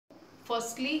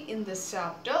Firstly, in this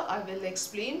chapter, I will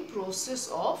explain process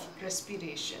of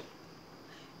respiration.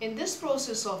 In this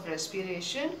process of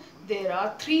respiration, there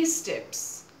are 3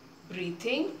 steps: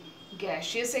 breathing,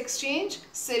 gaseous exchange,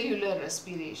 cellular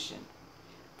respiration.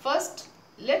 First,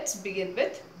 let's begin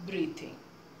with breathing.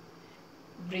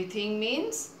 Breathing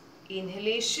means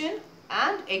inhalation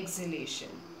and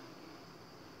exhalation.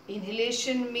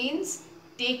 Inhalation means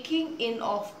taking in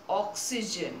of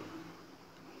oxygen.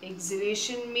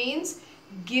 Exhalation means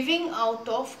giving out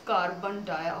of carbon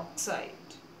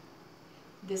dioxide.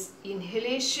 This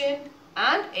inhalation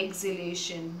and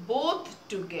exhalation both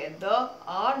together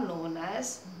are known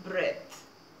as breath.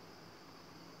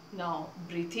 Now,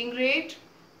 breathing rate.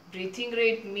 Breathing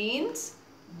rate means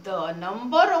the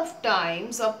number of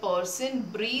times a person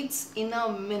breathes in a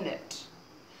minute.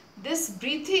 This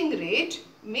breathing rate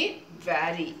may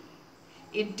vary.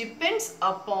 It depends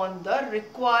upon the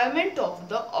requirement of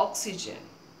the oxygen.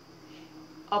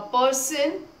 A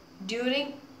person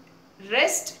during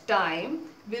rest time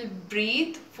will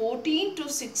breathe 14 to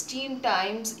 16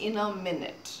 times in a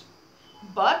minute.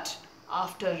 But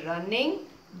after running,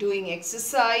 doing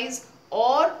exercise,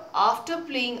 or after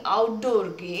playing outdoor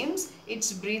games,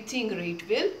 its breathing rate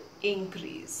will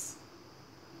increase.